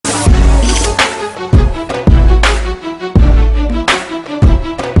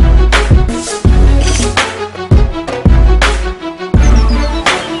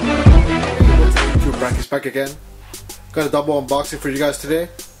back again. Got a double unboxing for you guys today.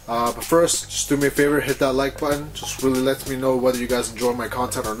 But first, just do me a favor, hit that like button. Just really lets me know whether you guys enjoy my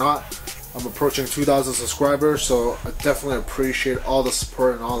content or not. I'm approaching 2,000 subscribers, so I definitely appreciate all the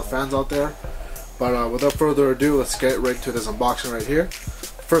support and all the fans out there. But without further ado, let's get right to this unboxing right here.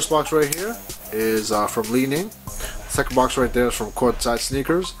 First box right here is from Li-Ning. Second box right there is from Courtside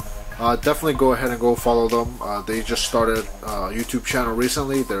Sneakers. Definitely go ahead and go follow them. They just started a YouTube channel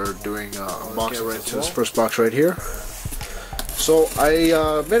recently. They're doing unboxing right to this first box right here. So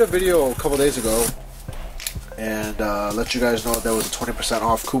I made a video a couple days ago and let you guys know there was a 20%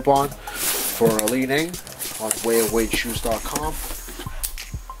 off coupon for Li-Ning on wayofwadeshoes.com.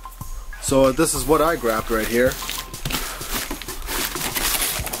 So this is what I grabbed right here.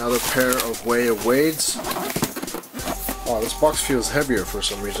 Another pair of Way of Wades. Oh, this box feels heavier for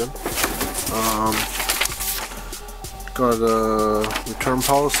some reason. Got a return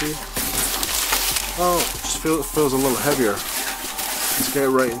policy. Oh, just feels a little heavier. Let's get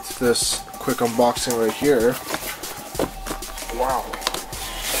right into this quick unboxing right here. Wow.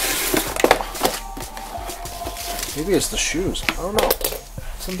 Maybe it's the shoes. I don't know.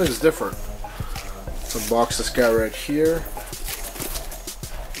 Something's different. Let's unbox this guy right here.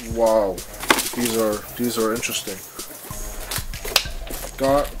 Wow. These are interesting.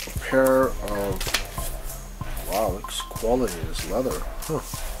 Got a pair of, wow, looks quality, this leather. Huh,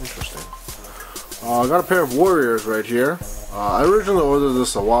 interesting. I got a pair of Warriors right here. I originally ordered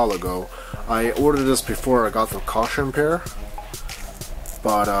this a while ago. I ordered this before I got the caution pair,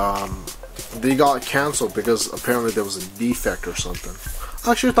 but they got canceled because apparently there was a defect or something.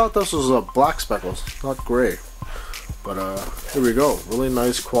 I actually thought this was a black speckles, not gray. But here we go. Really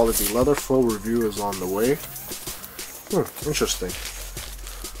nice quality leather. Full review is on the way. Interesting.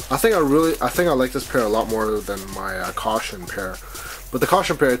 I think I like this pair a lot more than my caution pair. But the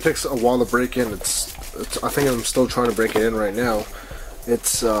caution pair, it takes a while to break in. I think I'm still trying to break it in right now.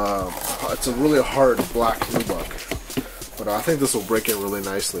 It's a really hard black nubuck. But I think this will break in really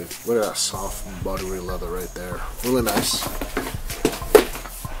nicely. Look at that soft, buttery leather right there. Really nice.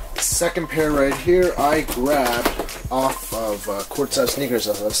 Second pair right here, I grabbed off of Courtside Sneakers,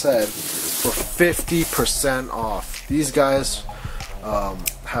 as I said, for 50% off. These guys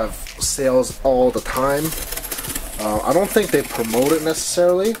have sales all the time. I don't think they promote it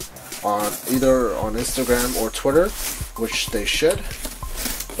necessarily on either on Instagram or Twitter, which they should.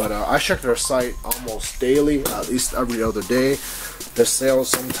 But I check their site almost daily, at least every other day. Their sales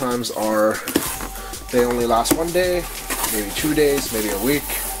sometimes are, they only last one day, maybe 2 days, maybe a week.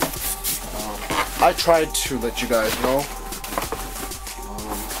 I tried to let you guys know.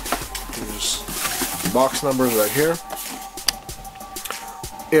 Here's box numbers right here.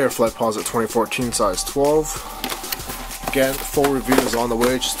 Air Flight Posit 2014, size 12. Again, full review is on the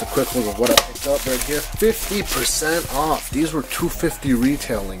way. Just a quick look at what I picked up right here. 50% off. These were $250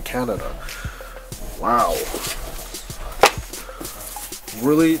 retail in Canada. Wow.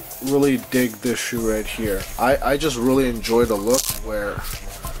 Really dig this shoe right here. I just really enjoy the look where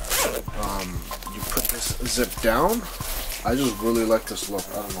you put this zip down. I just really like this look.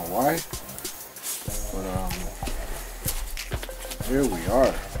 I don't know why, but here we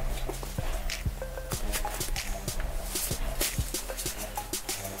are.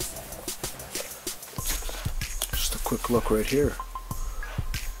 Just a quick look right here.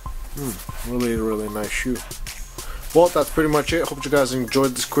 Really nice shoe. Well, that's pretty much it. Hope you guys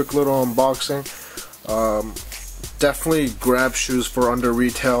enjoyed this quick little unboxing. Definitely grab shoes for under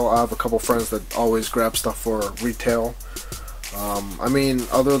retail. I have a couple friends that always grab stuff for retail. I mean,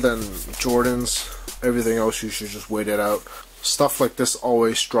 other than Jordans, everything else you should just wait it out. Stuff like this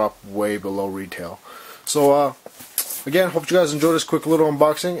always drop way below retail. So again, hope you guys enjoyed this quick little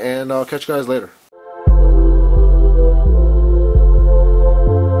unboxing, and I'll catch you guys later.